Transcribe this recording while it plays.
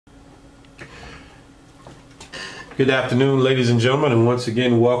Good afternoon, ladies and gentlemen, and once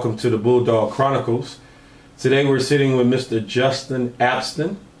again, welcome to the Bulldog Chronicles. Today we're sitting with Mr. Justin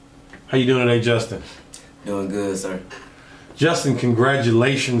Abston. How you doing today, Justin? Doing good, sir. Justin,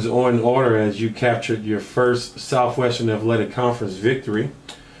 congratulations on order as you captured your first Southwestern Athletic Conference victory.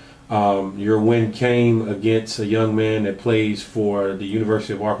 Your win came against a young man that plays for the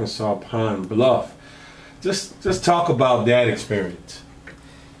University of Arkansas Pine Bluff. Just talk about that experience.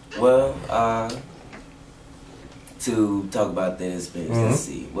 Well, to talk about that experience, let's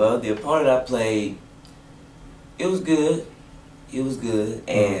see. Well, the opponent I played, it was good. It was good,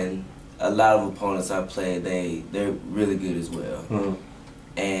 and a lot of opponents I played, they're really good as well.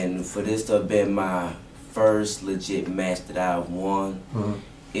 And for this to have been my first legit match that I've won,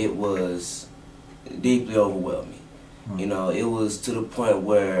 it was deeply overwhelming. You know, it was to the point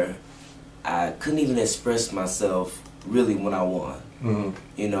where I couldn't even express myself really when I won.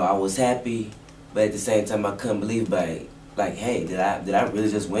 You know, I was happy, but at the same time I couldn't believe it. Like, hey, did I really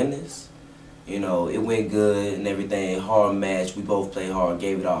just win this? You know, it went good and everything. Hard match. We both played hard,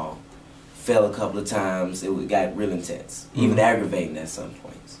 gave it all. Fell a couple of times. It got real intense, even aggravating at some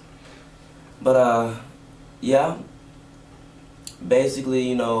points. But yeah. Basically,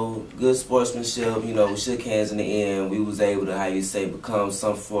 you know, good sportsmanship. You know, we shook hands in the end. We was able to, how you say, become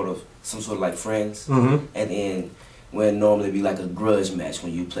some sort of like friends at the end. When normally be like a grudge match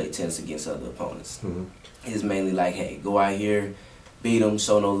when you play tennis against other opponents. It's mainly like, hey, go out here, beat them,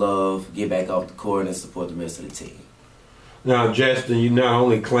 show no love, get back off the court, and support the rest of the team. Now, Justin, you not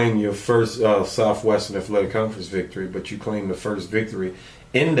only claim your first Southwestern Athletic Conference victory, but you claim the first victory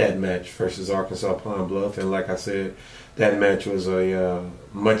in that match versus Arkansas Pine Bluff. And like I said, that match was a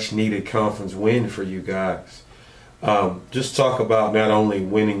much-needed conference win for you guys. Just talk about not only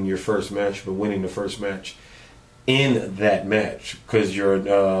winning your first match, but winning the first match in that match, because you're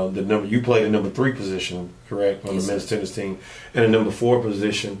you play the number 3 position, correct, on the men's tennis team, and the number 4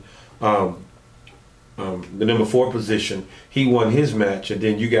 position. The number 4 position, he won his match, and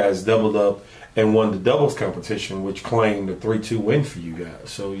then you guys doubled up and won the doubles competition, which claimed a 3-2 win for you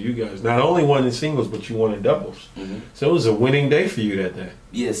guys. So you guys not only won in singles, but you won in doubles. So it was a winning day for you that day.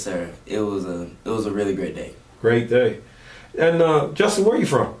 Yes, sir. It was a really great day. Great day. And Justin, where are you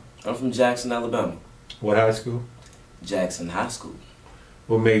from? I'm from Jackson, Alabama. What high school? Jackson High School.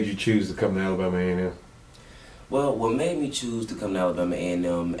 What made you choose to come to Alabama A&M? Well, what made me choose to come to Alabama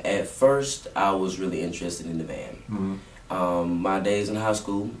A&M, at first I was really interested in the band. My days in high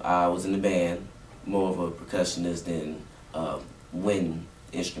school, I was in the band, more of a percussionist than wind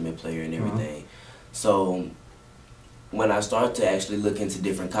instrument player and everything. So when I started to actually look into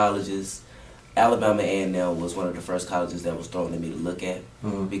different colleges, Alabama A&M was one of the first colleges that was thrown at me to look at,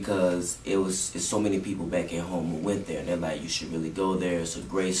 because it's so many people back at home who went there, and they're like, you should really go there. It's a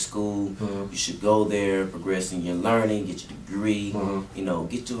great school. You should go there, progress in your learning, get your degree, you know,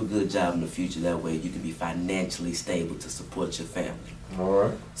 get you a good job in the future. That way you can be financially stable to support your family. All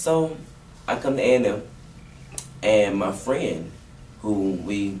right. So I come to A&M, and my friend, who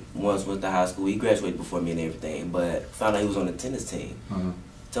we once went to high school, he graduated before me and everything, but found out he was on the tennis team.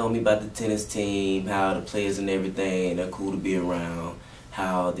 Told me about the tennis team, how the players and everything, they're cool to be around,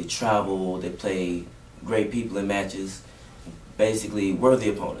 how they travel, they play great people in matches, basically worthy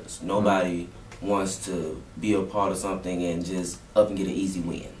opponents. Nobody wants to be a part of something and just up and get an easy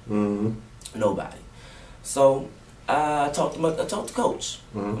win. Nobody. So I talked to Coach.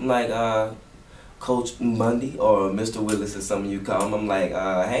 I'm like, Coach Mundy, or Mr. Willis as some of you call him. I'm like,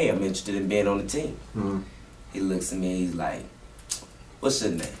 hey, I'm interested in being on the team. He looks at me, he's like, what's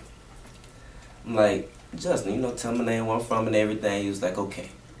your name? I'm like, Justin, you know, tell my name, where I'm from and everything. He was like, okay,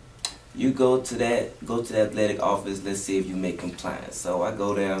 you go to the athletic office, let's see if you make compliance. So I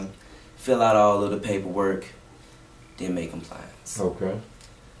go there, fill out all of the paperwork, then make compliance. Okay.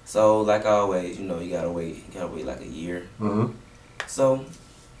 So like always, you know, you gotta wait like a year. So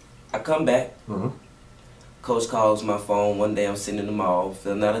I come back. Coach calls my phone one day. I'm sitting in the mall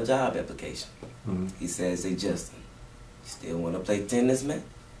filling out a job application. He says, hey, Justin, still want to play tennis, man?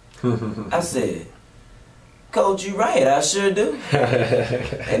 I said, Coach, you right, I sure do.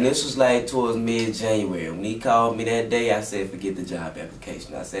 And this was like towards mid-January. When he called me that day, I said, forget the job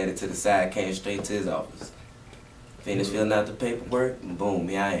application. I set it to the side, came straight to his office. Finished filling out the paperwork, and boom,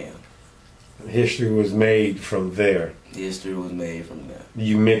 here I am. History was made from there. History was made from there.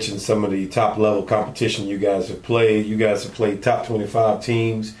 You mentioned some of the top-level competition you guys have played. You guys have played top 25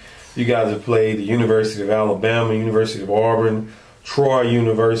 teams. You guys have played the University of Alabama, University of Auburn, Troy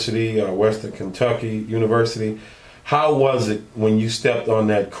University, Western Kentucky University. How was it when you stepped on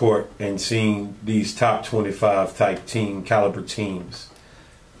that court and seeing these top 25 type team, caliber teams?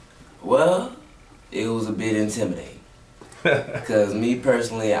 Well, it was a bit intimidating. Because me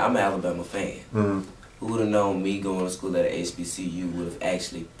personally, I'm an Alabama fan. Mm-hmm. Who would have known me going to school at a HBCU would have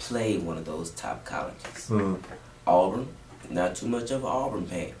actually played one of those top colleges? Mm-hmm. Auburn, not too much of an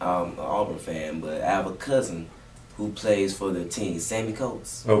Auburn fan, but I have a cousin who plays for their team, Sammy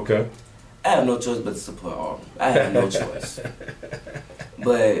Coates. Okay. I have no choice but to support Auburn. I have no choice.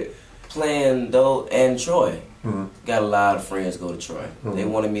 But playing though, and Troy, got a lot of friends go to Troy. They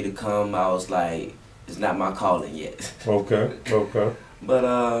wanted me to come. I was like, it's not my calling yet. Okay. Okay.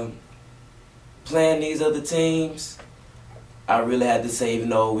 But playing these other teams, I really had to say, even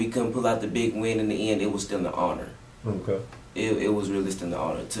though we couldn't pull out the big win in the end, it was still an honor. Okay. It was really still an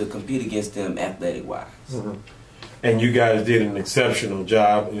honor to compete against them athletic-wise. Mm-hmm. And you guys did an exceptional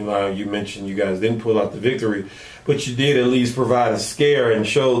job. You know, you mentioned you guys didn't pull out the victory, but you did at least provide a scare and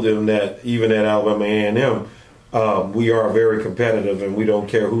show them that even at Alabama A&M, we are very competitive, and we don't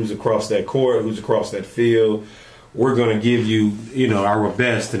care who's across that court, who's across that field. We're going to give you, you know, our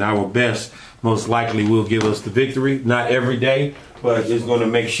best, and our best most likely will give us the victory. Not every day, but it's going to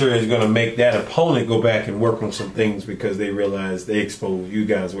make sure it's going to make that opponent go back and work on some things because they realize they exposed, you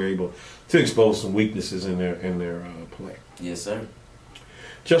guys were able to expose some weaknesses in their play. Yes, sir.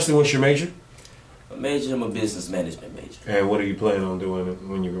 Justin, what's your major? I'm a business management major. And what are you planning on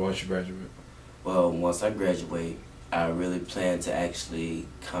doing once you graduate? Well, once I graduate, I really plan to actually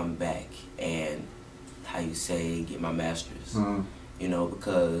come back and, how you say, get my master's. Mm-hmm. You know,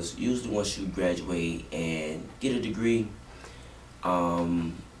 because usually once you graduate and get a degree,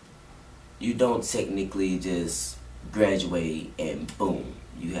 you don't technically just graduate and boom,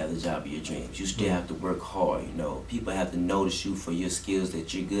 you have the job of your dreams. You still have to work hard, you know. People have to notice you for your skills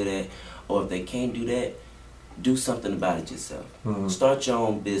that you're good at, or if they can't do that, do something about it yourself. Mm-hmm. Start your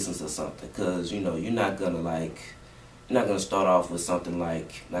own business or something, because, you know, you're not gonna start off with something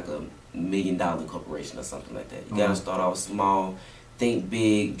like a $1 million corporation or something like that. You gotta start off small, think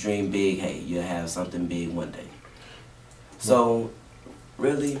big, dream big. Hey, you'll have something big one day. So,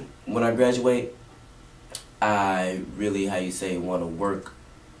 really, when I graduate, I really, how you say, want to work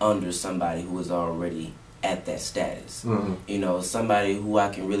under somebody who is already at that status. Mm-hmm. You know, somebody who I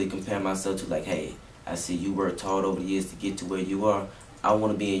can really compare myself to, like, hey, I see you worked hard over the years to get to where you are. I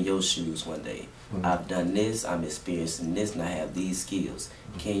want to be in your shoes one day. Mm-hmm. I've done this, I'm experiencing this, and I have these skills.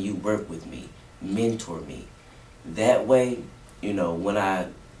 Mm-hmm. Can you work with me? Mentor me. That way, you know, when I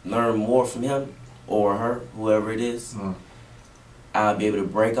learn more from him or her, whoever it is, I'll be able to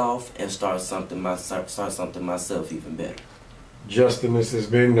break off and start something myself even better. Justin, this has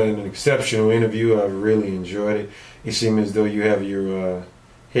been an exceptional interview. I really enjoyed it. You seem as though you have your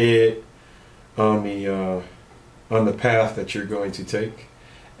head on the path that you're going to take,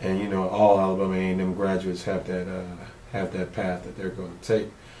 and you know all Alabama A&M graduates have that path that they're going to take.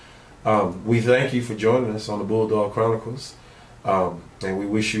 We thank you for joining us on the Bulldog Chronicles, and we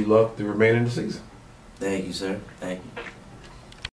wish you luck the remainder of the season. Thank you, sir. Thank you.